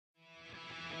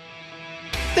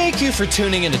Thank you for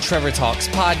tuning into Trevor Talks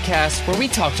podcast, where we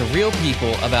talk to real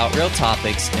people about real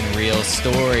topics and real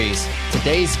stories.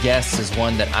 Today's guest is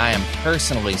one that I am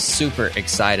personally super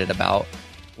excited about.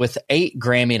 With 8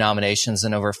 Grammy nominations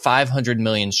and over 500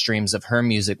 million streams of her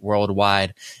music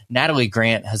worldwide, Natalie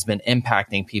Grant has been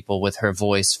impacting people with her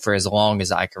voice for as long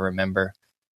as I can remember.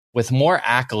 With more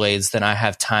accolades than I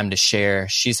have time to share,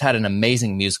 she's had an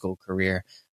amazing musical career,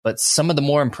 but some of the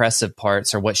more impressive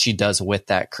parts are what she does with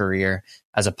that career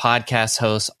as a podcast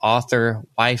host, author,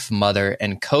 wife, mother,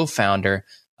 and co-founder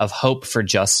of Hope for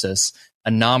Justice,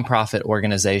 a nonprofit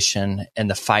organization in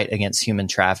the fight against human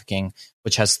trafficking,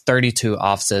 which has 32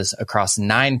 offices across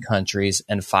 9 countries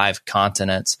and 5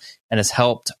 continents, and has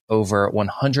helped over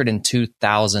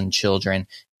 102,000 children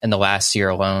in the last year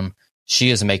alone. She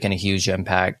is making a huge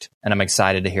impact, and I'm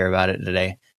excited to hear about it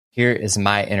today. Here is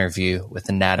my interview with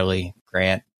Natalie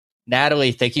Grant.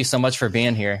 Natalie, thank you so much for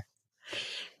being here.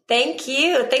 Thank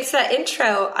you. Thanks for that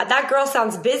intro. That girl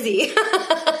sounds busy.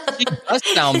 She does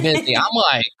sound busy. I'm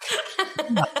like,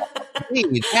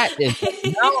 hey, that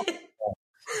is no.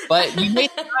 But you made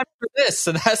time for this,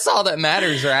 so that's all that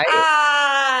matters, right?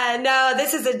 No,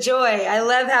 this is a joy. I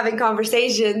love having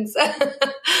conversations.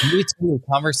 Me too.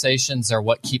 Conversations are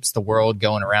what keeps the world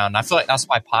going around. I feel like that's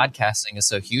why podcasting is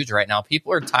so huge right now.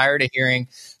 People are tired of hearing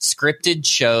scripted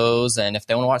shows, and if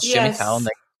they want to watch Jimmy Fallon, they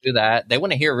can do that. They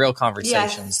want to hear real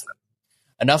conversations. Yes.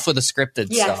 Enough with the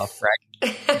scripted stuff,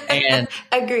 right? And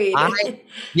agreed.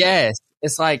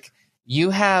 It's like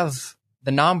you have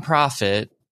the nonprofit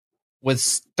with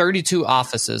 32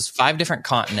 offices, 5 different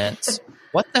continents.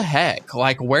 What the heck?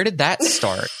 Like, where did that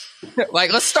start?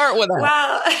 Like, let's start with that.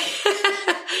 Well,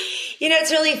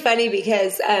 it's really funny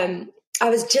because I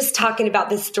was just talking about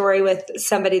this story with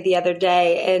somebody the other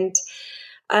day. And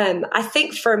I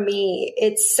think for me,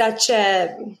 it's such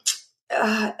a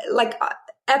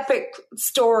epic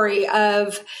story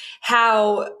of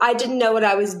how I didn't know what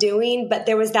I was doing, but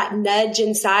there was that nudge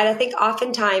inside. I think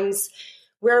oftentimes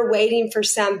we're waiting for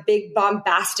some big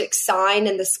bombastic sign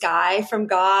in the sky from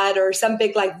God or some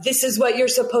big, this is what you're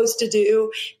supposed to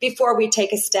do before we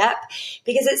take a step,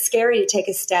 because it's scary to take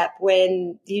a step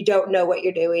when you don't know what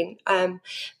you're doing.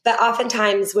 But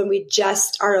oftentimes when we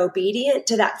just are obedient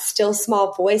to that still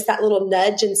small voice, that little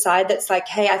nudge inside that's like,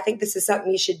 hey, I think this is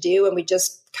something you should do. And we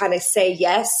just kind of say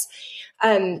yes,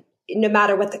 no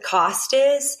matter what the cost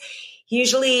is.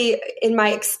 Usually in my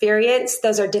experience,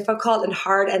 those are difficult and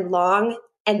hard and long,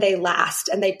 and they last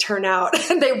and they turn out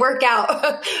and they work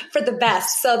out for the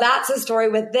best. So that's the story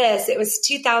with this. It was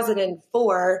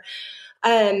 2004.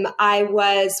 I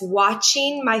was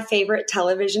watching my favorite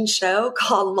television show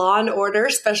called Law and Order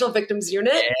Special Victims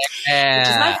Unit, which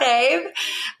is my fave.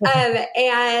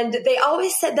 And they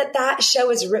always said that show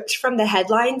is ripped from the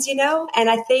headlines, and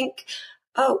I think,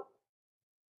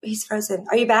 he's frozen.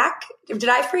 Are you back? Did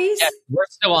I freeze? Yeah, we're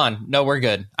still on. No, we're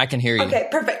good. I can hear you. Okay,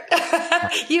 perfect.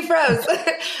 You froze.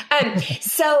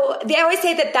 So they always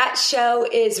say that show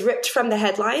is ripped from the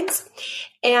headlines.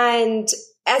 And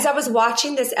as I was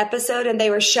watching this episode and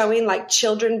they were showing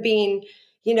children being,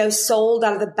 sold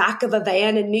out of the back of a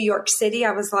van in New York City,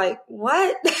 I was like,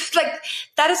 what?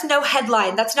 That is no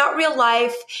headline. That's not real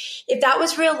life. If that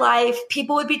was real life,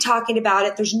 people would be talking about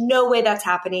it. There's no way that's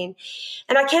happening.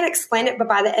 And I can't explain it, but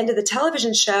by the end of the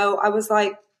television show, I was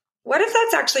like, what if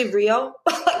that's actually real?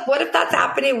 What if that's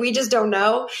happening? We just don't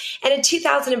know. And in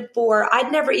 2004,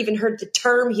 I'd never even heard the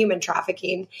term human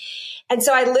trafficking. And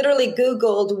so I literally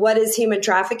Googled, what is human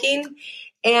trafficking?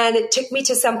 And it took me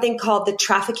to something called the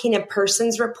Trafficking in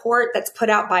Persons Report that's put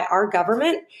out by our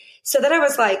government. So then I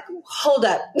was like, hold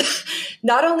up.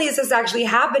 Not only is this actually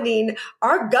happening,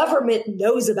 our government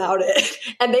knows about it.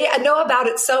 And they know about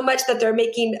it so much that they're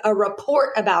making a report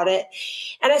about it.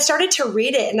 And I started to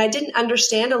read it and I didn't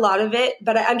understand a lot of it,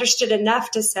 but I understood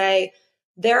enough to say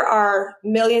there are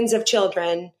millions of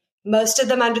children, most of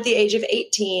them under the age of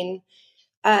 18,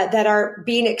 that are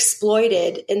being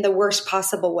exploited in the worst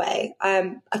possible way.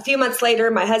 A few months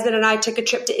later, my husband and I took a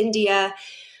trip to India.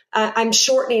 I'm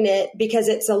shortening it because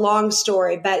it's a long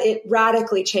story, but it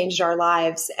radically changed our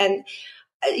lives. And,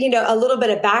 a little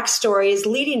bit of backstory is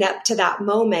leading up to that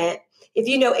moment. If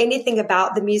you know anything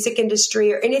about the music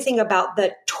industry or anything about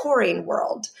the touring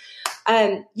world,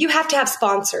 you have to have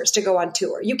sponsors to go on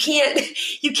tour. You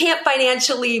can't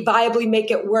financially viably make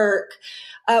it work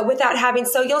without having,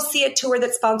 so you'll see a tour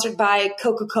that's sponsored by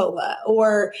Coca-Cola,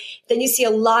 or then you see a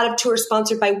lot of tours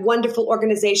sponsored by wonderful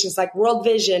organizations like World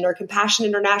Vision or Compassion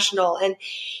International. And,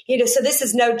 so this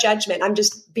is no judgment. I'm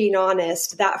just being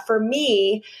honest that for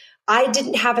me, I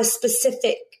didn't have a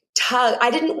specific tug.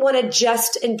 I didn't want to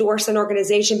just endorse an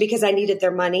organization because I needed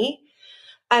their money.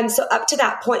 So up to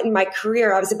that point in my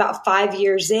career, I was about 5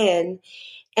 years in,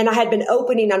 and I had been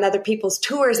opening on other people's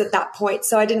tours at that point.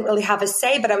 So I didn't really have a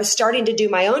say, but I was starting to do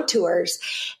my own tours.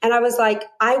 And I was like,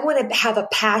 I want to have a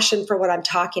passion for what I'm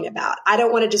talking about. I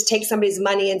don't want to just take somebody's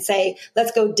money and say,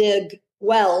 let's go dig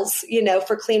wells,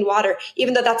 for clean water,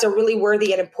 even though that's a really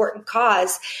worthy and important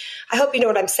cause. I hope you know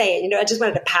what I'm saying. I just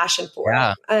wanted a passion for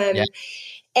it.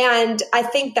 And I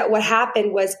think that what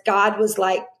happened was God was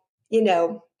like,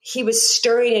 he was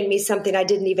stirring in me something I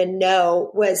didn't even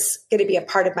know was going to be a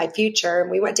part of my future.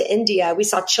 And we went to India. We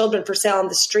saw children for sale on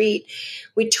the street.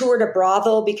 We toured a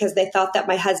brothel because they thought that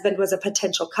my husband was a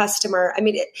potential customer. I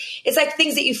mean, it's like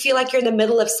things that you feel like you're in the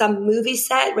middle of some movie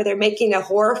set where they're making a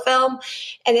horror film,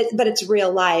 but it's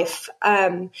real life.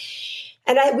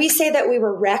 We say that we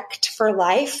were wrecked for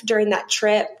life during that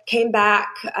trip, came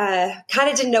back, kind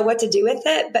of didn't know what to do with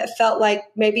it, but felt like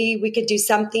maybe we could do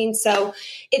something. So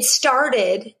it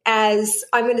started as,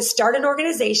 I'm going to start an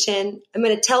organization. I'm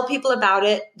going to tell people about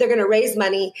it. They're going to raise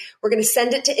money. We're going to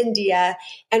send it to India,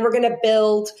 and we're going to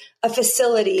build a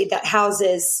facility that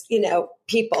houses,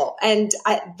 people. And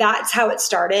that's how it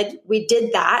started. We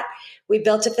did that. We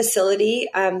built a facility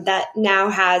that now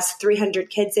has 300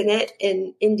 kids in it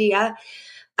in India.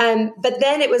 But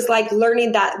then it was like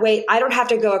learning that, wait, I don't have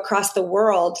to go across the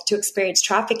world to experience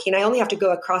trafficking. I only have to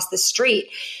go across the street.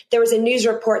 There was a news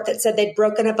report that said they'd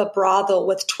broken up a brothel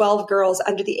with 12 girls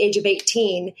under the age of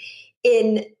 18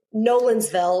 in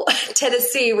Nolensville,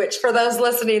 Tennessee, which for those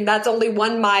listening, that's only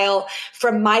 1 mile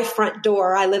from my front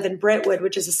door. I live in Brentwood,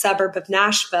 which is a suburb of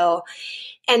Nashville.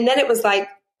 And then it was like,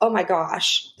 oh my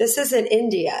gosh, this isn't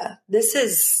India. This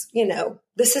is,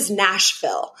 this is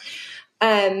Nashville.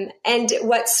 And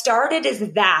what started as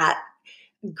that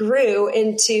grew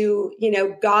into,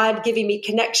 God giving me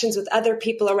connections with other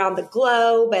people around the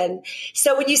globe. And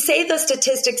so when you say those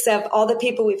statistics of all the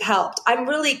people we've helped, I'm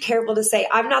really careful to say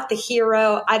I'm not the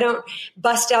hero. I don't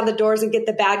bust down the doors and get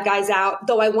the bad guys out,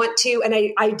 though I want to, and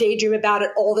I daydream about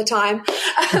it all the time.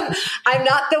 I'm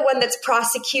not the one that's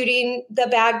prosecuting the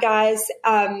bad guys.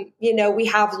 We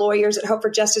have lawyers at Hope for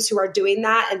Justice who are doing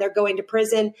that, and they're going to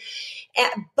prison.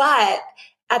 But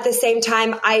at the same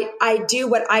time, I do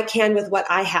what I can with what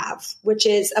I have, which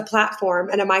is a platform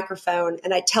and a microphone.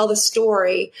 And I tell the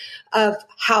story of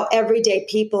how everyday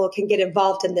people can get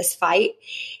involved in this fight.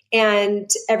 And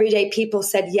everyday people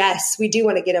said, yes, we do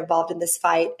want to get involved in this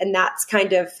fight. And that's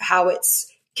kind of how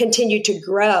it's continued to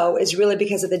grow, is really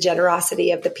because of the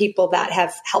generosity of the people that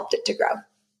have helped it to grow.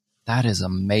 That is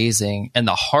amazing. And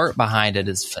the heart behind it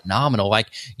is phenomenal. Like,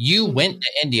 you went to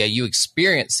India, you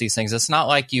experienced these things. It's not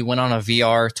like you went on a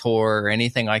VR tour or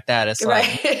anything like that. It's like,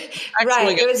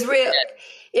 right. It was real.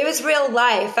 It was real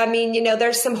life. I mean,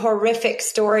 there's some horrific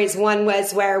stories. One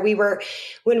was where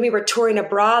when we were touring a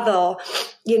brothel,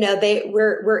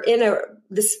 we're in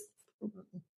this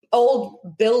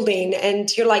old building,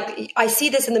 and you're like, I see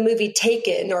this in the movie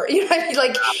Taken, or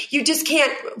like you just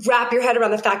can't wrap your head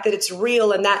around the fact that it's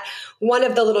real. And that one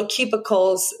of the little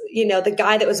cubicles, the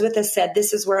guy that was with us said,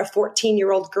 this is where a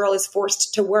 14-year-old girl is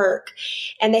forced to work.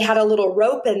 And they had a little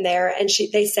rope in there, and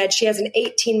they said she has an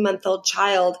 18-month-old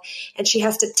child, and she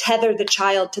has to tether the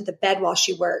child to the bed while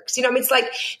she works. It's like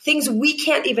things we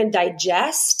can't even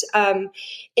digest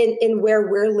in where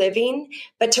we're living,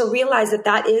 but to realize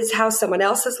that is how someone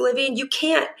else is living.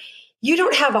 You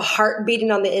don't have a heart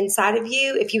beating on the inside of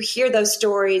you if you hear those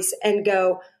stories and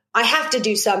go, I have to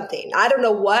do something. I don't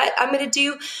know what I'm going to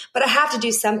do, but I have to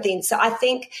do something. So I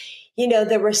think,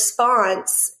 the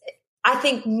response, I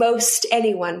think most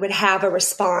anyone would have a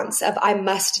response of, I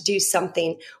must do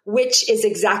something, which is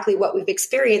exactly what we've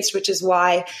experienced, which is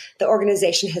why the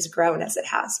organization has grown as it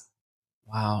has.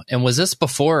 Wow. And was this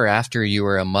before or after you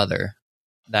were a mother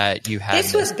that you had?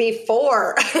 This was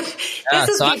before.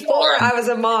 Before I was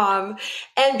a mom,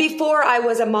 and before I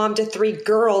was a mom to 3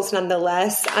 girls,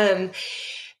 nonetheless.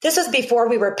 This was before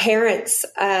we were parents.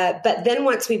 But then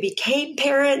once we became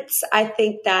parents, I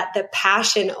think that the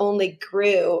passion only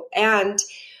grew. And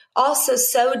also,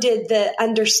 so did the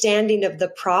understanding of the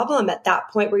problem at that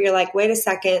point, where you're like, wait a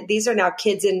second, these are now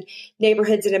kids in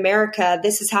neighborhoods in America.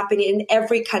 This is happening in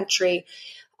every country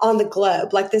on the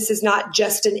globe. Like, this is not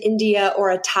just in India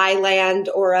or a Thailand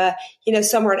or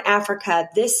somewhere in Africa.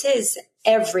 This is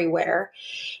everywhere.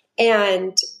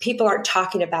 and people aren't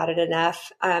talking about it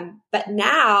enough. But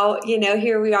now,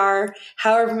 here we are,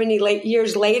 however many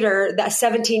years later, that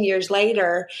 17 years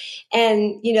later.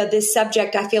 And, this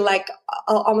subject, I feel like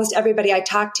almost everybody I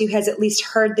talk to has at least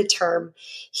heard the term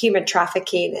human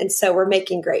trafficking. And so we're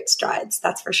making great strides.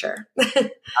 That's for sure.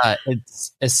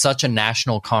 It's such a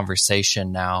national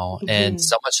conversation now. Mm-hmm. And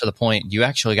so much to the point, you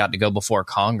actually got to go before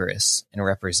Congress and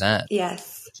represent.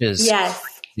 Yes. Yes.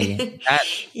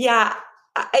 Yeah.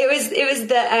 It was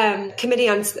the Committee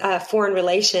on Foreign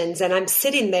Relations, and I'm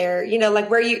sitting there, like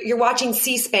where you're watching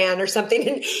C-SPAN or something,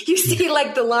 and you see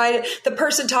like the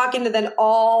person talking, and then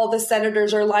all the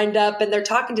senators are lined up and they're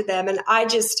talking to them, and I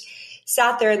just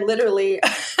sat there and literally,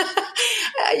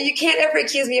 you can't ever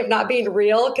accuse me of not being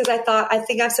real, because I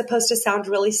think I'm supposed to sound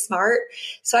really smart,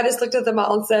 so I just looked at them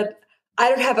all and said, I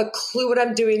don't have a clue what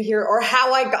I'm doing here or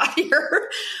how I got here,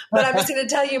 but I'm just going to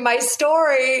tell you my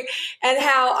story and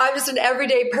how I'm just an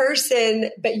everyday person,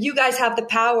 but you guys have the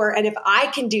power. And if I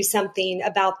can do something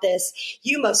about this,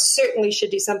 you most certainly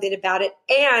should do something about it.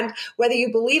 And whether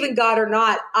you believe in God or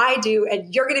not, I do.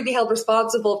 And you're going to be held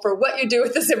responsible for what you do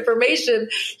with this information.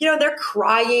 They're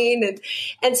crying.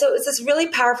 And so it's this really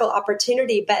powerful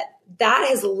opportunity, but that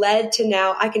has led to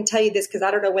now, I can tell you this because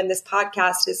I don't know when this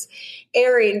podcast is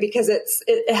airing because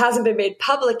it hasn't been made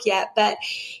public yet, but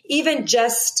even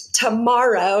just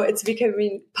tomorrow, it's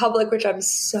becoming public, which I'm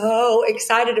so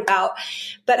excited about.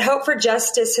 But Hope for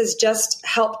Justice has just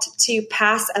helped to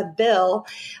pass a bill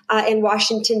in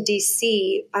Washington,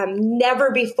 D.C.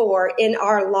 Never before in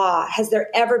our law has there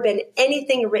ever been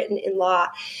anything written in law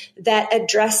that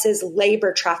addresses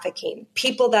labor trafficking,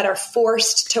 people that are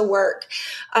forced to work.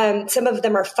 Some of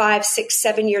them are 5, 6,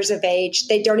 7 years of age.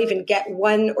 They don't even get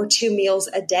 1 or 2 meals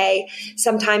a day.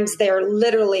 Sometimes they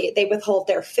withhold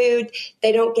their food.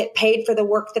 They don't get paid for the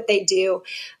work that they do,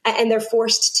 and they're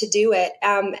forced to do it.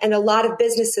 And a lot of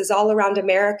businesses all around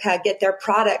America get their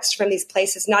products from these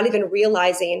places, not even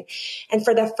realizing. And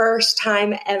for the first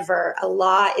time ever, a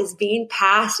law is being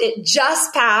passed. It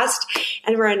just passed,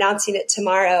 and we're announcing it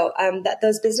tomorrow, that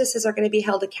those businesses are going to be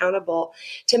held accountable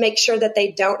to make sure that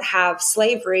they don't have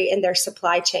slavery in their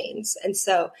supply chains. And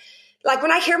so, like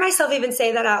when I hear myself even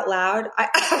say that out loud,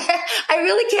 I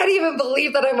really can't even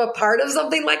believe that I'm a part of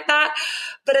something like that.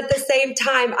 But at the same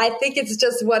time, I think it's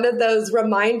just one of those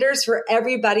reminders for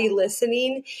everybody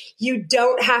listening. You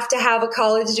don't have to have a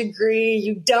college degree.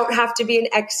 You don't have to be an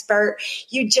expert.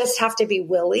 You just have to be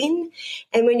willing.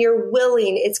 And when you're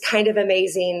willing, it's kind of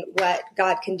amazing what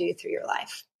God can do through your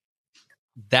life.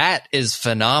 That is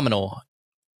phenomenal.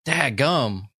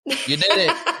 Dadgum. You did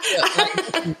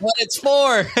it. What it's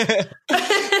for.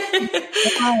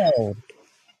 Wow.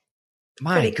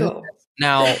 My Pretty cool.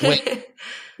 Now,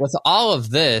 with all of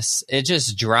this, it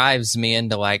just drives me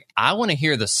into I want to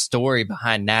hear the story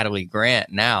behind Natalie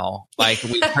Grant now.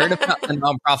 We've heard about the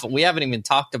nonprofit. We haven't even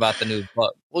talked about the new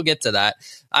book. We'll get to that.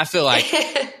 I feel like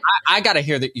I got to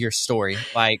hear your story.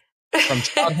 From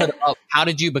childhood up, how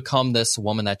did you become this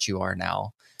woman that you are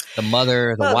now? The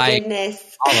mother, the wife,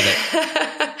 goodness. All of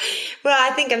it. Well,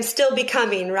 I think I'm still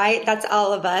becoming, right? That's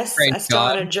all of us. Praise I'm still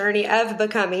God. on a journey of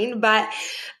becoming. But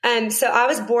so I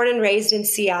was born and raised in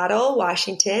Seattle,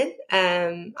 Washington.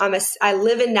 I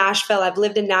live in Nashville. I've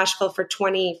lived in Nashville for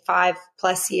 25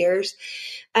 plus years.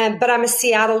 But I'm a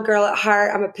Seattle girl at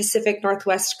heart. I'm a Pacific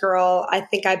Northwest girl. I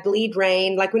think I bleed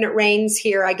rain. Like when it rains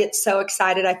here, I get so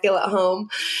excited. I feel at home.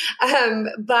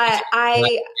 But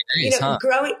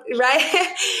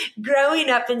growing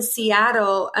up in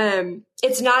Seattle,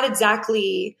 it's not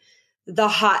exactly the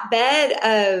hotbed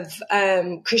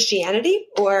of Christianity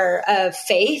or of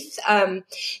faith.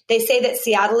 They say that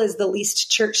Seattle is the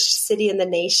least church city in the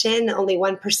nation. Only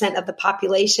 1% of the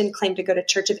population claim to go to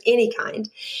church of any kind.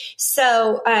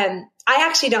 So I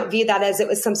actually don't view that as it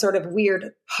was some sort of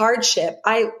weird hardship.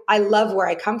 I love where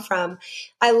I come from.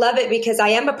 I love it because I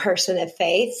am a person of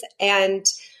faith, and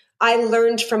I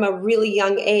learned from a really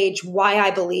young age why I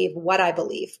believe what I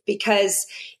believe, because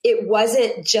it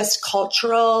wasn't just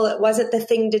cultural. It wasn't the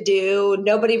thing to do.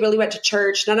 Nobody really went to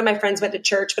church. None of my friends went to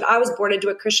church, but I was born into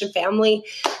a Christian family.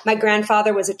 My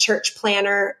grandfather was a church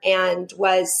planner and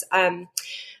was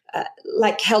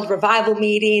held revival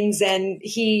meetings, and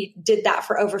he did that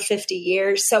for over 50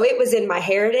 years. So it was in my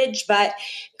heritage, but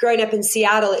growing up in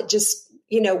Seattle, it just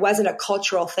wasn't a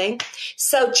cultural thing.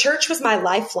 So church was my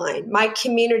lifeline. My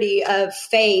community of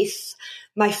faith,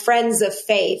 my friends of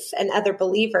faith and other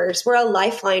believers were a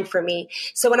lifeline for me.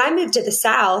 So when I moved to the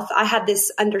South, I had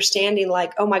this understanding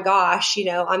oh my gosh,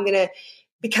 I'm going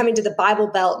to be coming to the Bible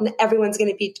Belt and everyone's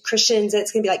going to be Christians and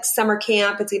it's going to be like summer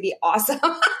camp. It's going to be awesome.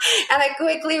 And I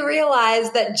quickly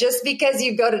realized that just because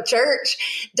you go to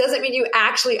church doesn't mean you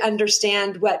actually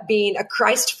understand what being a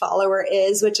Christ follower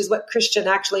is, which is what Christian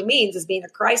actually means, is being a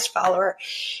Christ follower.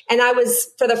 And I was,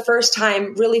 for the first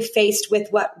time, really faced with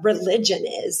what religion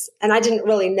is. And I didn't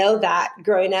really know that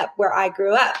growing up where I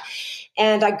grew up.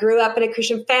 And I grew up in a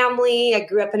Christian family. I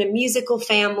grew up in a musical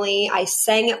family. I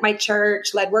sang at my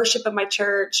church, led worship at my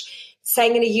church,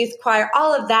 sang in a youth choir,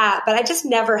 all of that. But I just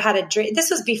never had a dream. This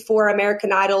was before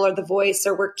American Idol or The Voice,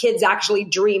 or where kids actually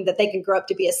dream that they can grow up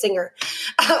to be a singer.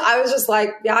 I was just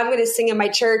like, yeah, I'm going to sing in my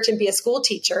church and be a school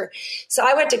teacher. So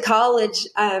I went to college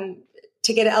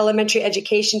to get an elementary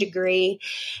education degree.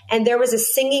 And there was a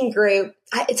singing group.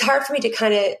 It's hard for me to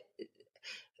kind of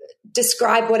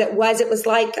describe what it was. It was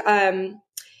like,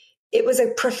 it was a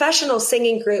professional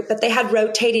singing group, but they had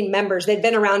rotating members. They'd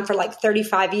been around for like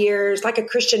 35 years, like a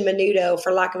Christian Menudo,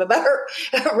 for lack of a better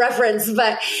reference,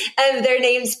 but their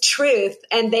name's Truth.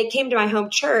 And they came to my home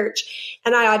church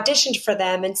and I auditioned for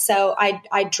them. And so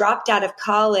I dropped out of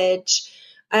college.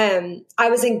 I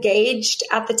was engaged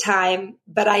at the time,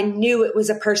 but I knew it was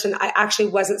a person I actually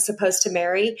wasn't supposed to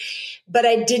marry, but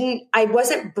I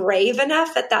wasn't brave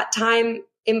enough at that time.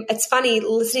 It's funny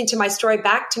listening to my story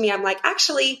back to me. I'm like,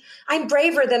 actually, I'm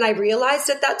braver than I realized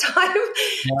at that time,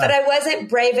 but I wasn't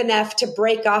brave enough to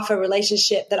break off a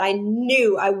relationship that I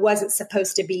knew I wasn't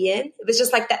supposed to be in. It was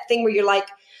just like that thing where you're like,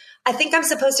 I think I'm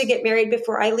supposed to get married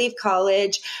before I leave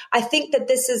college. I think that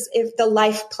this is the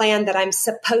life plan that I'm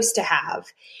supposed to have.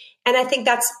 And I think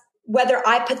that's whether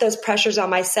I put those pressures on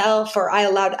myself or I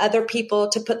allowed other people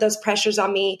to put those pressures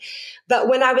on me. But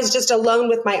when I was just alone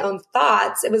with my own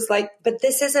thoughts, it was like, but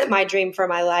this isn't my dream for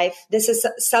my life. This is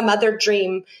some other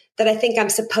dream that I think I'm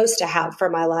supposed to have for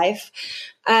my life.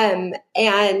 And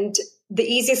the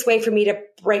easiest way for me to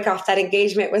break off that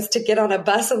engagement was to get on a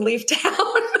bus and leave town.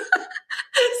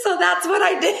 So that's what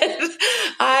I did.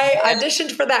 I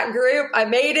auditioned for that group. I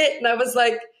made it and I was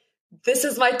like, this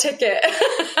is my ticket.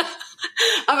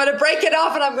 I'm going to break it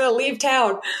off and I'm going to leave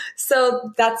town.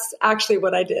 So that's actually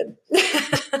what I did.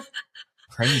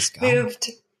 Praise God.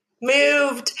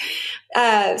 Moved,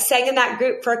 sang in that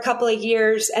group for a couple of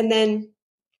years. And then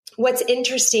what's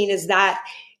interesting is that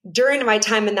during my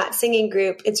time in that singing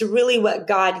group, it's really what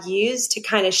God used to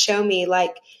kind of show me,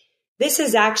 like, this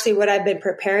is actually what I've been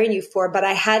preparing you for, but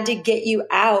I had to get you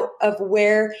out of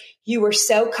where you were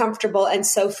so comfortable and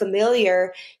so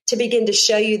familiar to begin to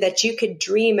show you that you could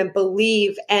dream and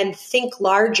believe and think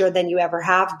larger than you ever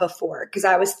have before. Because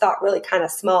I was thought really kind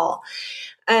of small.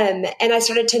 And I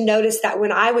started to notice that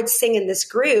when I would sing in this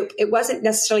group, it wasn't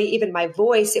necessarily even my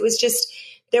voice. It was just,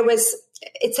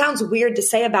 it sounds weird to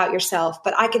say about yourself,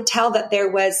 but I could tell that there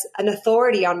was an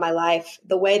authority on my life,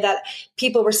 the way that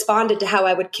people responded to how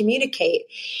I would communicate.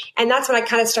 And that's when I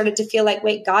kind of started to feel like,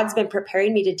 wait, God's been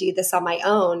preparing me to do this on my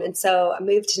own. And so I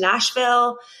moved to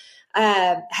Nashville,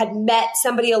 had met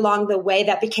somebody along the way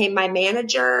that became my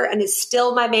manager and is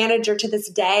still my manager to this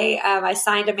day. I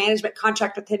signed a management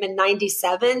contract with him in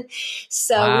 97.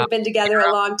 So We've been together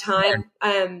a long time.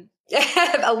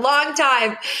 A long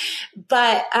time.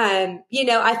 But,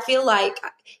 I feel like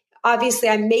obviously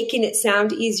I'm making it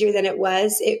sound easier than it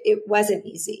was. It wasn't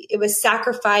easy. It was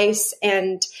sacrifice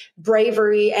and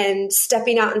bravery and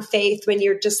stepping out in faith when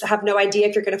you just have no idea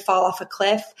if you're going to fall off a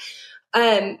cliff.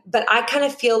 But I kind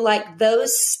of feel like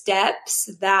those steps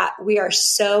that we are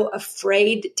so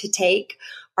afraid to take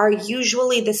are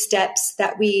usually the steps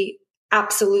that we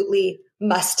absolutely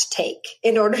must take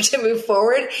in order to move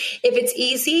forward. If it's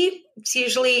easy, it's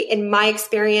usually, in my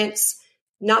experience,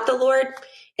 not the Lord.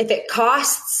 If it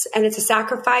costs and it's a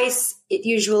sacrifice, it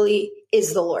usually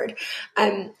is the Lord.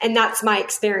 And that's my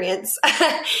experience.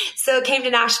 So came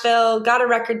to Nashville, got a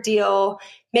record deal,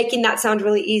 making that sound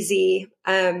really easy.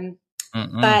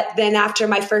 But then after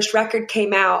my first record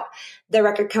came out, the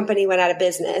record company went out of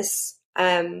business.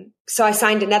 So I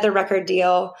signed another record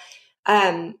deal,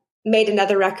 made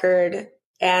another record,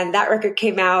 and that record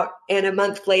came out. And a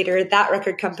month later, that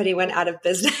record company went out of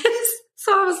business.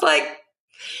 So I was like,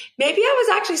 maybe I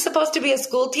was actually supposed to be a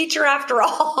school teacher after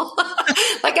all.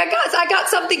 Like I got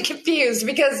something confused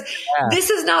because this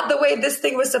is not the way this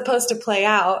thing was supposed to play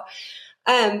out.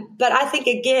 But I think,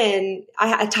 again,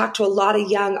 I talked to a lot of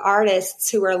young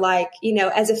artists who are like,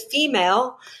 as a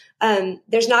female,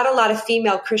 there's not a lot of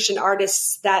female Christian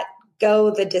artists that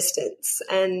go the distance.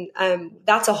 And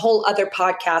that's a whole other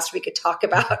podcast we could talk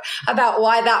about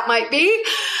why that might be.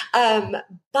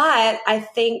 But I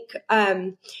think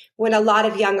when a lot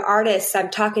of young artists, I'm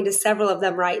talking to several of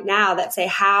them right now that say,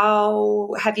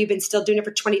 how have you been still doing it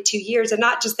for 22 years? And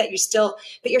not just that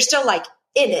but you're still like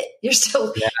in it. You're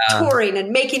still touring and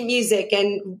making music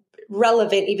and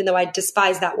relevant, even though I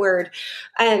despise that word.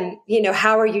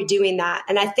 How are you doing that?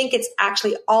 And I think it's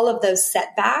actually all of those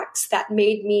setbacks that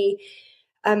made me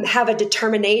have a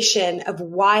determination of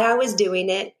why I was doing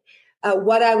it,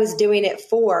 what I was doing it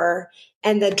for,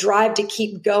 and the drive to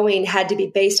keep going had to be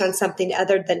based on something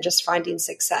other than just finding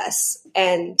success.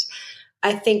 And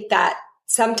I think that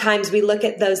sometimes we look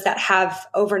at those that have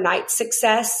overnight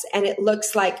success and it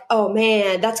looks like, oh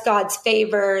man, that's God's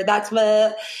favor.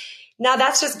 Now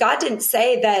that's just, God didn't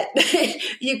say that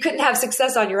you couldn't have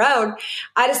success on your own.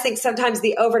 I just think sometimes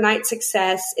the overnight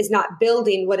success is not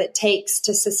building what it takes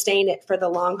to sustain it for the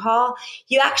long haul.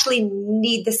 You actually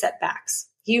need the setbacks.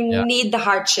 You need the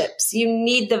hardships. You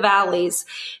need the valleys,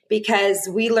 because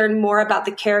we learn more about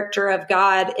the character of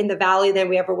God in the valley than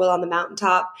we ever will on the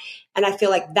mountaintop. And I feel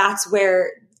like that's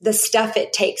where the stuff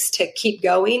it takes to keep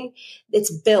going,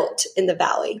 it's built in the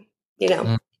valley,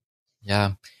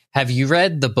 Yeah. Have you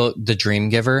read the book, The Dream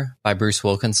Giver by Bruce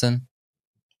Wilkinson?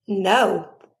 No.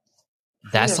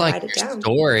 That's like your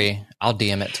story. I'll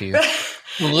DM it to you.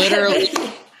 Literally,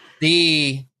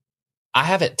 I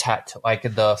have it tattooed, like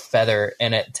the feather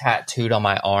in it tattooed on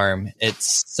my arm.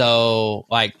 It's so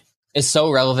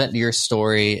relevant to your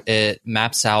story. It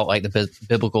maps out like the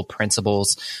biblical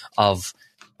principles of,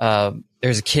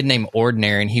 there's a kid named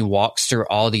Ordinary, and he walks through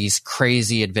all these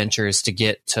crazy adventures to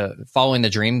get to following the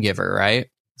dream giver, right?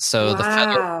 So the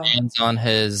feather lands on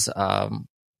his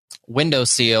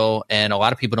windowsill, and a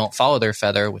lot of people don't follow their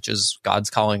feather, which is God's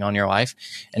calling on your life.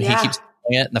 And he keeps it,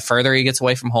 and the further he gets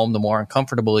away from home, the more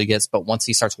uncomfortable he gets. But once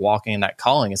he starts walking in that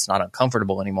calling, it's not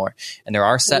uncomfortable anymore. And there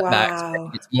are setbacks.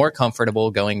 But it's more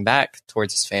comfortable going back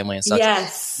towards his family and such.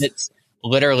 Yes. It's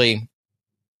literally,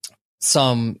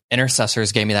 some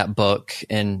intercessors gave me that book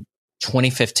in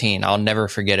 2015. I'll never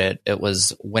forget it. It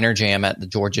was Winter Jam at the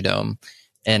Georgia Dome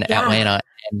in Atlanta.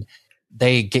 And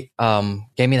they gave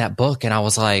me that book, and I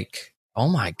was like, oh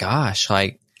my gosh,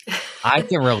 like, I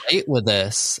can relate with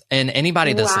this. And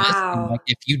anybody that's listening, like,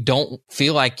 if you don't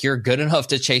feel like you're good enough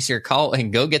to chase your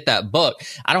calling, go get that book.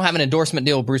 I don't have an endorsement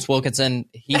deal with Bruce Wilkinson.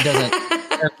 He doesn't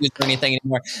interviews or anything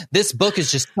anymore. This book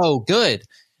is just so good.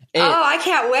 I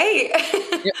can't wait.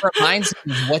 It reminds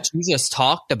me of what you just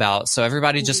talked about. So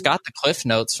everybody just got the Cliff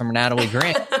Notes from Natalie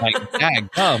Grant. Like,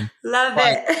 love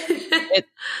it.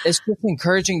 It's just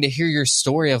encouraging to hear your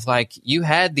story of, like, you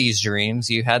had these dreams,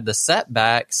 you had the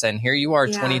setbacks, and here you are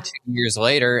 22 years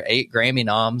later, 8 Grammy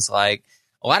noms. Like,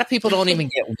 a lot of people don't even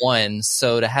get one.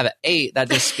 So to have an 8, that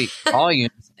just speaks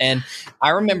volumes. And I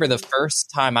remember the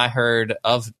first time I heard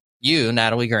of you,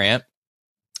 Natalie Grant,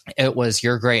 it was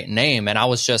Your Great Name. And I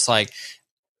was just like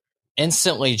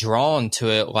instantly drawn to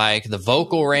it, like the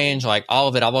vocal range, like all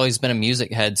of it. I've always been a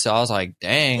music head. So I was like,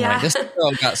 dang, like, this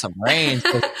girl got some range.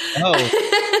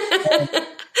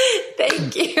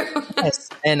 Thank you. Yes.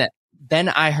 And then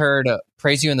I heard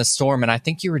Praise You in the Storm. And I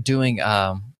think you were doing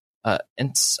a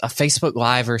Facebook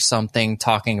Live or something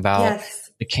talking about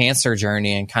the cancer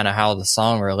journey and kind of how the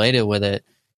song related with it.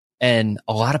 And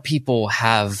a lot of people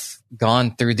have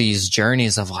gone through these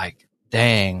journeys of like,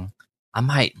 dang, I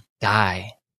might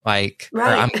die. Like, or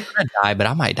I'm going to die, but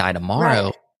I might die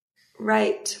tomorrow.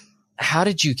 Right. How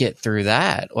did you get through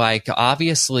that? Like,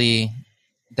 obviously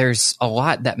there's a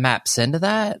lot that maps into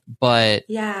that, but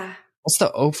what's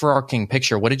the overarching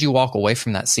picture? What did you walk away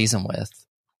from that season with?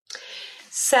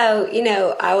 So,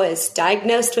 I was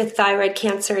diagnosed with thyroid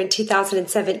cancer in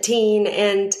 2017,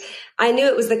 and I knew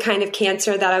it was the kind of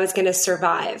cancer that I was going to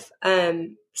survive.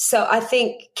 So I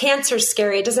think cancer's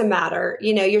scary. It doesn't matter.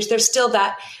 There's still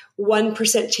that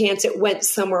 1% chance it went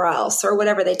somewhere else or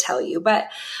whatever they tell you. But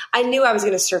I knew I was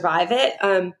going to survive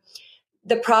it.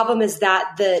 The problem is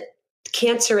that the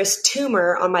cancerous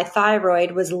tumor on my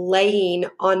thyroid was laying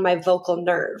on my vocal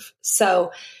nerve.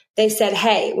 So they said,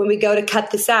 hey, when we go to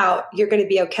cut this out, you're going to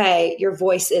be okay. Your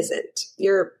voice isn't.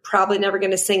 You're probably never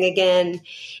going to sing again.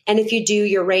 And if you do,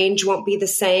 your range won't be the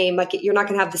same. Like, you're not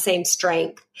going to have the same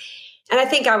strength. And I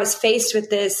think I was faced with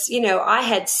this. I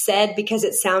had said, because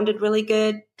it sounded really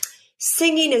good,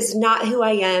 singing is not who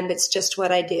I am. It's just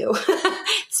what I do.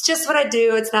 It's just what I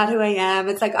do. It's not who I am.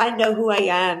 It's like, I know who I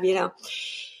am,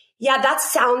 Yeah, that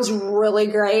sounds really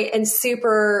great and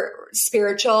super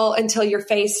spiritual until you're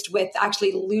faced with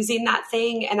actually losing that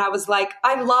thing. And I was like,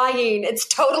 I'm lying. It's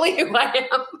totally who I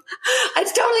am.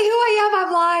 It's totally who I am.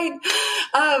 I'm lying.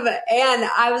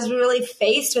 And I was really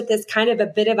faced with this kind of a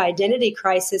bit of identity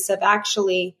crisis of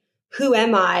actually, who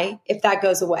am I if that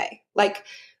goes away? Like,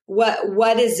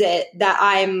 what is it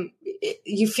that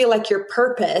you feel like your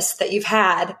purpose that you've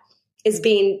had is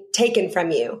being taken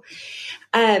from you?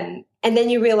 And then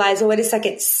you realize, well, wait a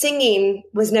second, singing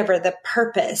was never the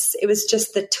purpose. It was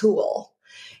just the tool.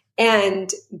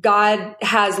 And God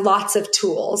has lots of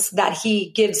tools that he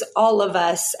gives all of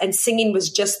us. And singing was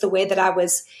just the way that I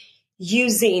was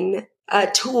using a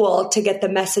tool to get the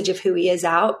message of who he is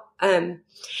out. And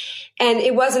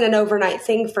it wasn't an overnight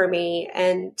thing for me.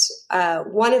 And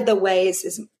one of the ways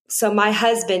is, so my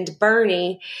husband,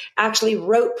 Bernie, actually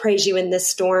wrote Praise You in This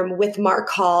Storm with Mark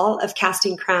Hall of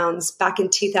Casting Crowns back in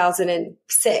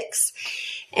 2006.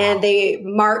 And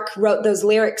Mark wrote those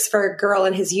lyrics for a girl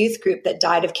in his youth group that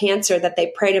died of cancer that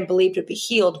they prayed and believed would be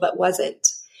healed, but wasn't.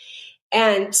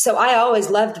 And so I always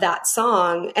loved that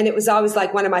song. And it was always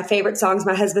like one of my favorite songs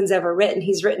my husband's ever written.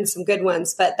 He's written some good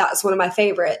ones, but that's one of my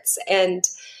favorites.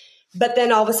 But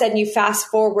then all of a sudden you fast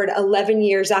forward 11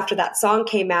 years after that song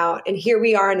came out, and here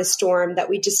we are in a storm that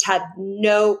we just had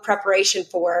no preparation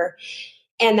for.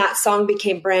 And that song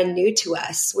became brand new to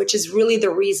us, which is really the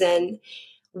reason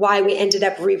why we ended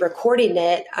up re-recording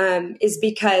it, is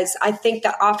because I think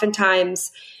that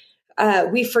oftentimes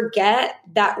we forget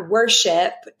that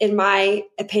worship, in my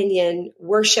opinion,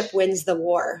 worship wins the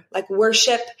war. Like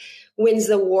worship wins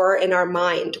the war in our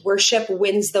mind. Worship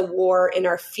wins the war in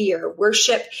our fear.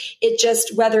 Worship,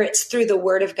 whether it's through the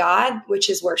word of God, which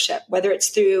is worship, whether it's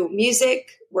through music,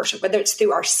 worship, whether it's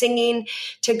through our singing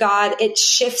to God, it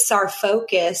shifts our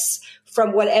focus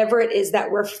from whatever it is that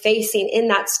we're facing in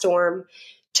that storm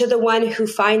to the one who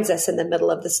finds us in the middle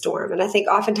of the storm. And I think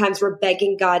oftentimes we're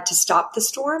begging God to stop the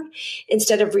storm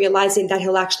instead of realizing that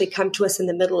he'll actually come to us in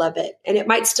the middle of it. And it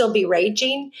might still be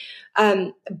raging,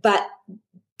 but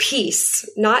peace,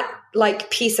 not like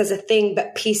peace as a thing,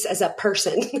 but peace as a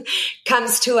person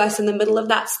comes to us in the middle of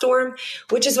that storm,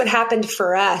 which is what happened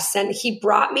for us. And he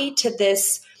brought me to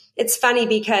this. It's funny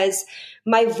because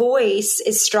my voice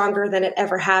is stronger than it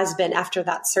ever has been after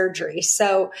that surgery.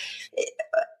 So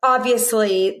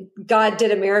obviously God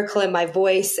did a miracle in my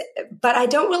voice, but I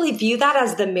don't really view that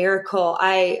as the miracle.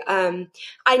 I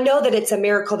know that it's a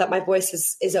miracle that my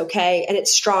voice is okay and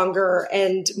it's stronger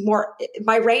and more,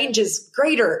 my range is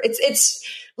greater. It's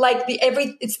like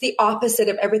it's the opposite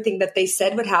of everything that they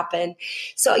said would happen.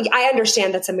 So I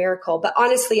understand that's a miracle, but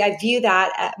honestly, I view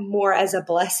that more as a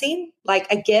blessing, like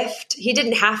a gift. He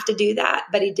didn't have to do that,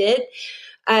 but he did.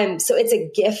 So it's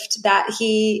a gift that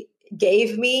he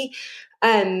gave me.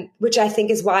 Which I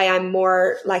think is why I'm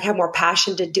have more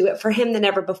passion to do it for him than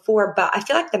ever before. But I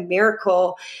feel like the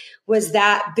miracle was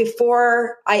that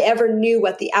before I ever knew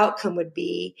what the outcome would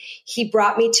be, he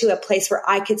brought me to a place where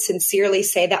I could sincerely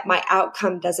say that my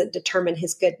outcome doesn't determine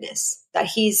his goodness, that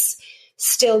he's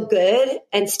still good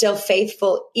and still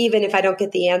faithful, even if I don't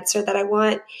get the answer that I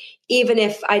want, even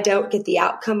if I don't get the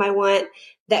outcome I want,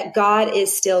 that God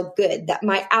is still good, that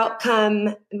my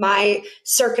outcome, my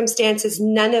circumstances,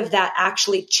 none of that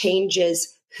actually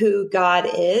changes who God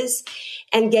is.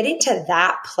 And getting to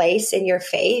that place in your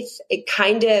faith, it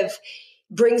kind of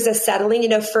brings a settling.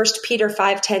 1 Peter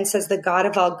 5:10 says, the God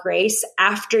of all grace,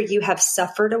 after you have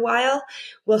suffered a while,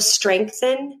 will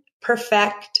strengthen,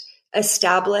 perfect,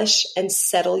 establish, and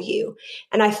settle you.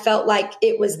 And I felt like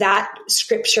it was that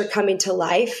scripture coming to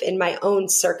life in my own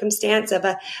circumstance of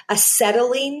a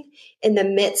settling in the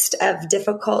midst of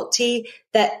difficulty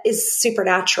that is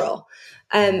supernatural.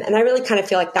 And I really kind of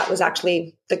feel like that was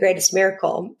actually the greatest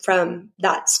miracle from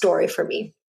that story for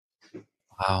me.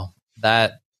 Wow.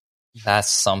 That's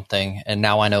something. And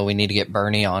now I know we need to get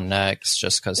Bernie on next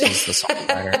just because he's the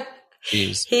songwriter.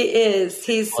 Jeez. He is.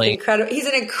 He's incredible. He's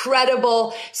an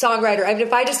incredible songwriter. I mean,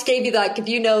 if I just gave you if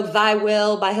you know Thy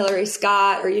Will by Hillary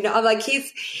Scott, or, I'm like,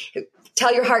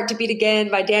 Tell Your Heart to Beat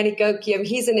Again by Danny Gokiam.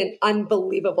 He's an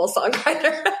unbelievable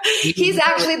songwriter. He's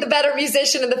actually the better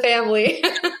musician in the family.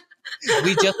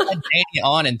 We just had Danny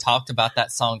on and talked about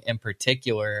that song in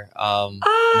particular.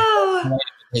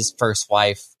 His first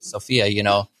wife, Sophia,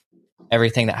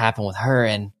 everything that happened with her.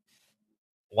 And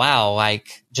wow,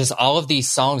 just all of these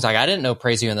songs, I didn't know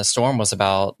Praise You in the Storm was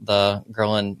about the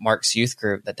girl in Mark's youth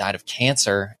group that died of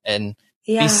cancer. And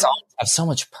these songs have so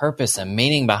much purpose and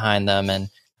meaning behind them. And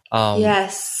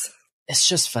yes, it's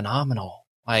just phenomenal.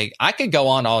 I could go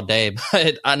on all day,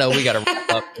 but I know we got to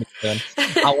wrap up.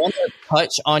 I want to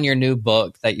touch on your new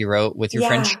book that you wrote with your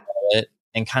friend Charlotte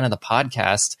and kind of the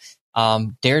podcast.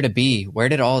 Dare to Be. Where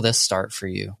did all this start for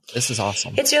you? This is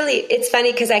awesome. It's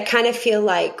funny because I kind of feel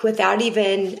like without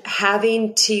even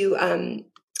having to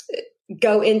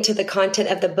go into the content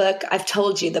of the book, I've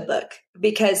told you the book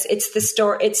because it's the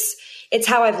story. It's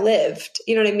how I've lived.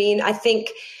 You know what I mean? I think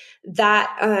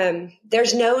that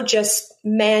there's no just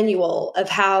manual of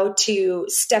how to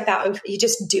step out and you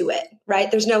just do it, right?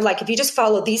 There's no like, if you just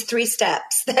follow these 3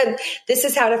 steps, then this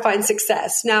is how to find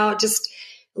success. Now just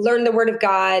learn the word of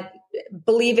God,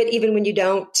 believe it even when you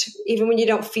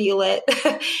don't feel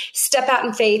it. Step out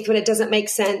in faith when it doesn't make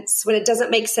sense. When it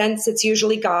doesn't make sense, it's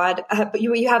usually God. But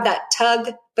you have that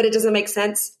tug, but it doesn't make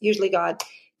sense, usually God.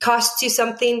 Costs you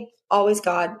something, always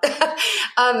God.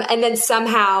 And then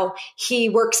somehow he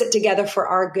works it together for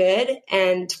our good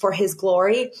and for his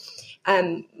glory.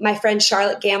 My friend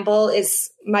Charlotte Gamble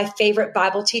is my favorite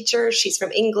Bible teacher. She's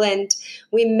from England.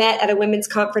 We met at a women's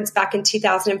conference back in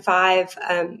 2005.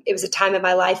 It was a time in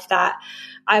my life that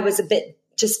I was a bit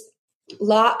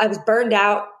I was burned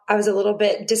out. I was a little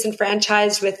bit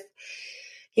disenfranchised with,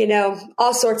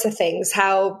 all sorts of things,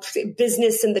 how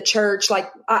business in the church, like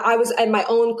I was at my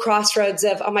own crossroads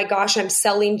of, oh my gosh, I'm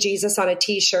selling Jesus on a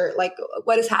t-shirt. Like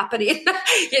what is happening?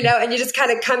 And you just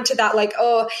kind of come to that, like,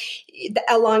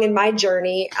 along in my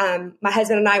journey, my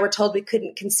husband and I were told we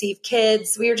couldn't conceive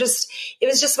kids. It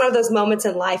was just one of those moments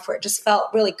in life where it just felt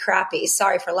really crappy.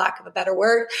 Sorry for lack of a better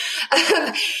word.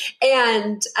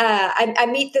 And I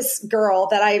meet this girl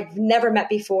that I've never met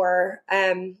before.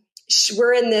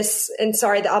 We're in this, and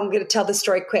sorry, I'm going to tell the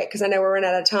story quick because I know we're running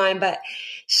out of time, but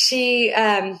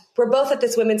we're both at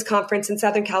this women's conference in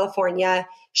Southern California.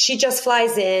 She just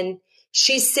flies in.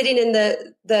 She's sitting in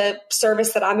the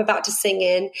service that I'm about to sing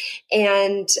in.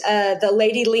 And the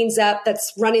lady leans up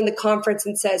that's running the conference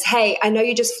and says, "Hey, I know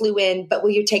you just flew in, but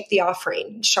will you take the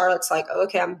offering?" And Charlotte's like, "Oh,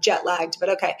 okay, I'm jet lagged, but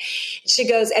okay." She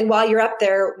goes, "And while you're up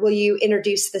there, will you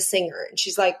introduce the singer?" And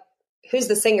she's like, "Who's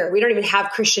the singer? We don't even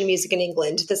have Christian music in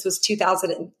England." This was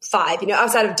 2005,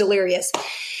 outside of Delirious.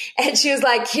 And she was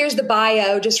like, "Here's the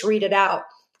bio, just read it out."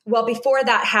 Well, before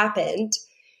that happened,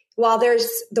 while there's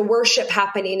the worship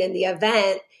happening in the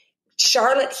event,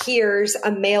 Charlotte hears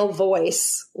a male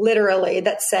voice, literally,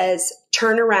 that says,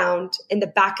 "Turn around. In the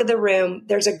back of the room,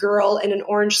 there's a girl in an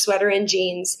orange sweater and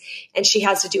jeans, and she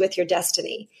has to do with your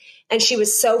destiny." And she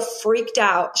was so freaked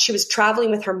out. She was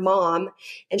traveling with her mom,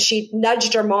 and she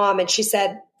nudged her mom and she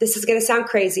said, "This is going to sound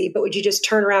crazy, but would you just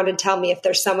turn around and tell me if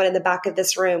there's someone in the back of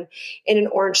this room in an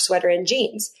orange sweater and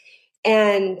jeans?"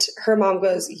 And her mom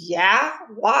goes, "Yeah,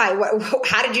 why?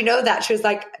 How did you know that?" She was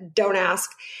like, "Don't ask."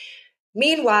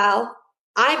 Meanwhile,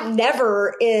 I'm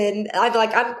getting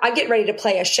ready to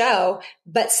play a show,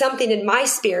 but something in my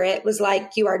spirit was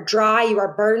like, "You are dry, you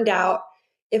are burned out.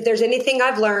 If there's anything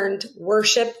I've learned,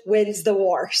 worship wins the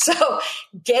war." So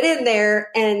get in there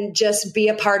and just be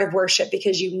a part of worship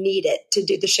because you need it to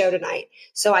do the show tonight.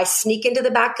 So I sneak into the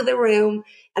back of the room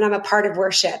and I'm a part of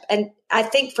worship. And I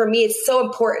think for me, it's so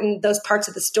important, those parts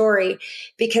of the story,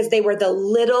 because they were the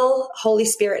little Holy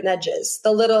Spirit nudges,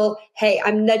 the little, "Hey,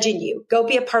 I'm nudging you. Go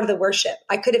be a part of the worship."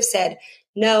 I could have said,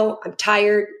 "No, I'm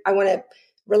tired. I want to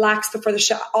relax before the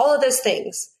show," all of those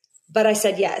things. But I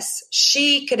said yes.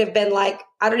 She could have been like,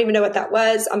 "I don't even know what that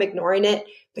was. I'm ignoring it."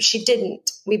 But she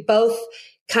didn't. We both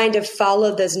kind of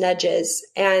followed those nudges.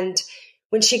 And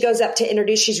when she goes up to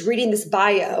introduce, she's reading this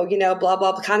bio, blah,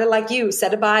 blah, kind of like you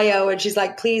said a bio. And she's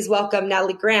like, "Please welcome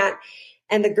Natalie Grant."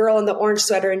 And the girl in the orange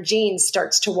sweater and jeans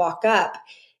starts to walk up.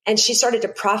 And she started to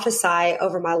prophesy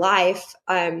over my life.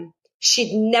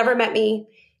 She'd never met me,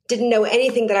 didn't know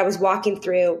anything that I was walking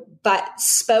through, but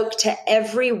spoke to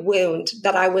every wound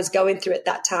that I was going through at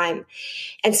that time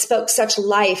and spoke such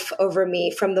life over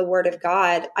me from the word of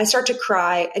God. I start to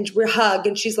cry and we hug,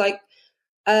 and she's like,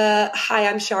 "Hi,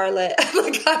 I'm Charlotte." I'm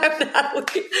like, "Hi, I'm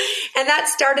Natalie." And that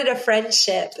started a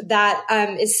friendship that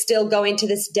is still going to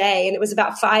this day. And it was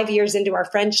about 5 years into our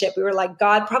friendship. We were like,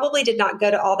 God probably did not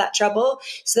go to all that trouble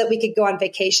so that we could go on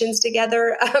vacations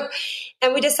together.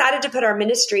 And we decided to put our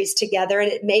ministries together,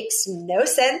 and it makes no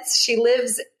sense. She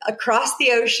lives across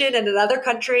the ocean in another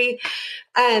country.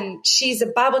 She's a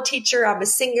Bible teacher. I'm a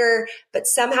singer, but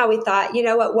somehow we thought,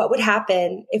 what would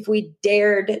happen if we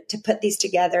dared to put these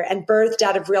together and birthed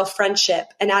out of real friendship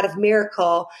and out of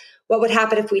miracle? What would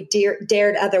happen if we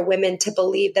dared other women to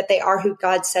believe that they are who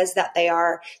God says that they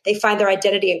are? They find their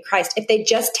identity in Christ. If they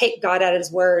just take God at his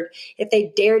word, if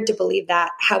they dared to believe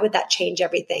that, how would that change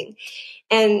everything?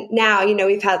 And now,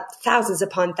 we've had thousands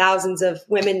upon thousands of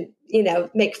women,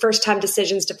 make first-time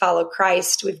decisions to follow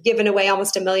Christ. We've given away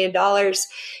almost $1 million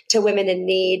to women in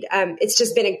need. It's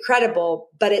just been incredible,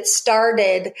 but it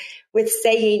started with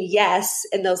saying yes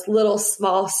in those little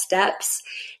small steps.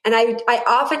 And I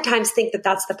oftentimes think that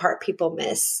that's the part people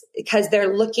miss, because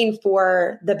they're looking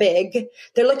for the big,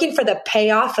 they're looking for the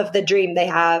payoff of the dream they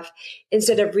have,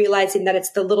 instead of realizing that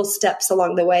it's the little steps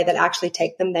along the way that actually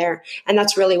take them there. And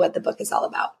that's really what the book is all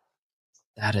about.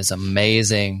 That is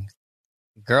amazing.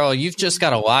 Girl, you've just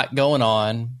got a lot going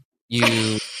on.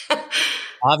 You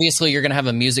obviously you're going to have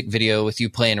a music video with you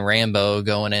playing Rambo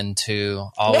going into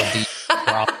all of these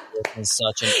problems and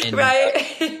such. And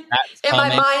right. In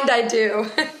my mind, I do.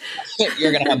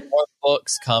 You're going to have more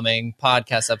books coming,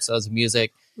 podcast episodes,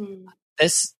 music.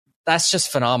 That's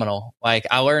just phenomenal. Like,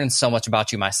 I learned so much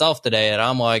about you myself today, and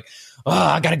I'm like, oh,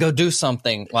 I got to go do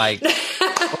something. Like,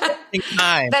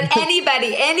 time. But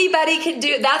anybody can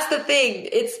do. That's the thing.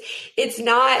 It's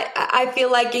not. I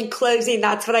feel like in closing,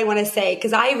 that's what I want to say,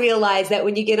 because I realize that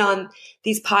when you get on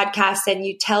these podcasts and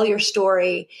you tell your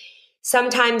story,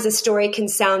 sometimes a story can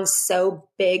sound so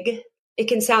big. It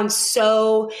can sound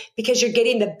so, because you're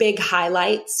getting the big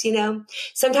highlights, you know.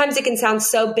 Sometimes it can sound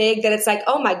so big that it's like,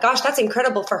 oh my gosh, that's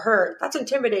incredible for her. That's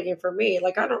intimidating for me.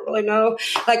 Like, I don't really know.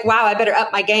 Like, wow, I better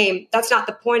up my game. That's not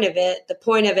the point of it. The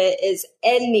point of it is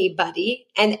anybody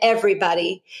and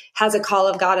everybody has a call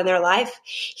of God in their life.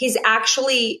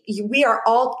 We are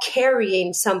all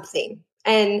carrying something.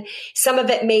 And some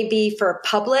of it may be for a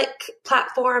public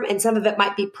platform and some of it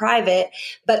might be private,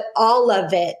 but all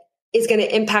of it is going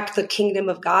to impact the kingdom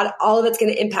of God. All of it's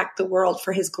going to impact the world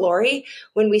for his glory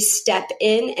when we step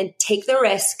in and take the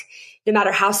risk, no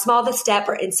matter how small the step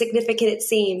or insignificant it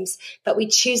seems, but we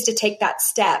choose to take that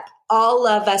step. All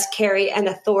of us carry an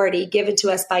authority given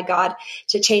to us by God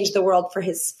to change the world for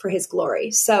his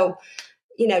glory. So,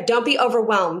 you know, don't be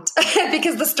overwhelmed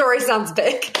because the story sounds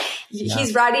big. Yeah.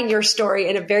 He's writing your story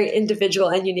in a very individual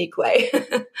and unique way.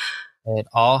 It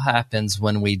all happens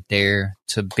when we dare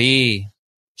to be.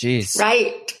 Jeez.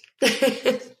 Right.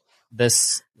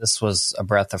 This was a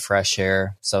breath of fresh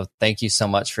air. So thank you so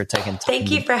much for taking time.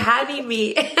 Thank you for having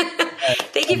me.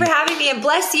 Thank you for having me, and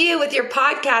bless you with your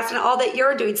podcast and all that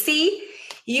you're doing. See,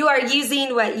 you are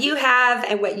using what you have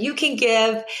and what you can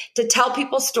give to tell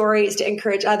people stories, to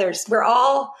encourage others. We're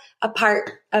all a part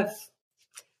of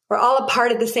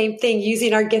the same thing,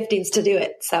 using our giftings to do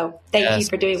it. So thank you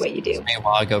for doing what you do.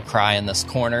 While I go cry in this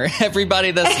corner, everybody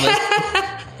that's listening,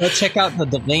 go check out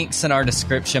the links in our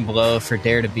description below for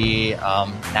Dare to Be,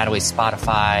 Natalie's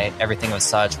Spotify, everything of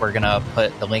such. We're going to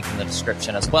put the link in the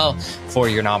description as well for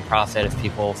your nonprofit if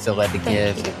people feel led to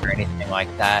give or anything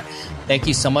like that. Thank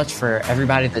you so much for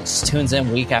everybody that just tunes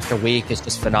in week after week. It's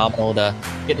just phenomenal to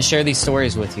get to share these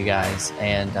stories with you guys.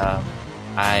 And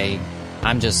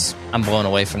I'm blown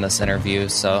away from this interview.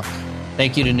 So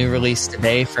thank you to New Release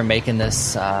Today for making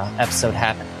this episode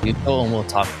happen. And we'll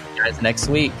talk to you guys next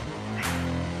week.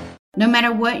 No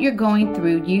matter what you're going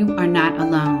through, you are not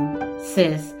alone.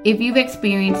 Sis, if you've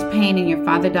experienced pain in your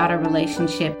father-daughter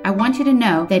relationship, I want you to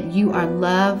know that you are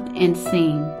loved and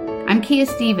seen. I'm Kia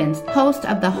Stevens, host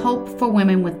of the Hope for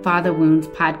Women with Father Wounds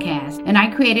podcast, and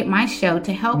I created my show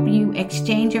to help you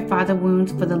exchange your father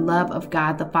wounds for the love of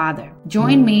God the Father.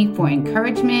 Join me for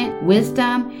encouragement,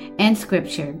 wisdom, and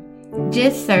scripture.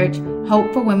 Just search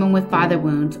Hope for Women with Father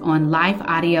Wounds on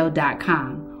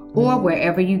lifeaudio.com or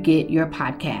wherever you get your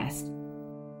podcast.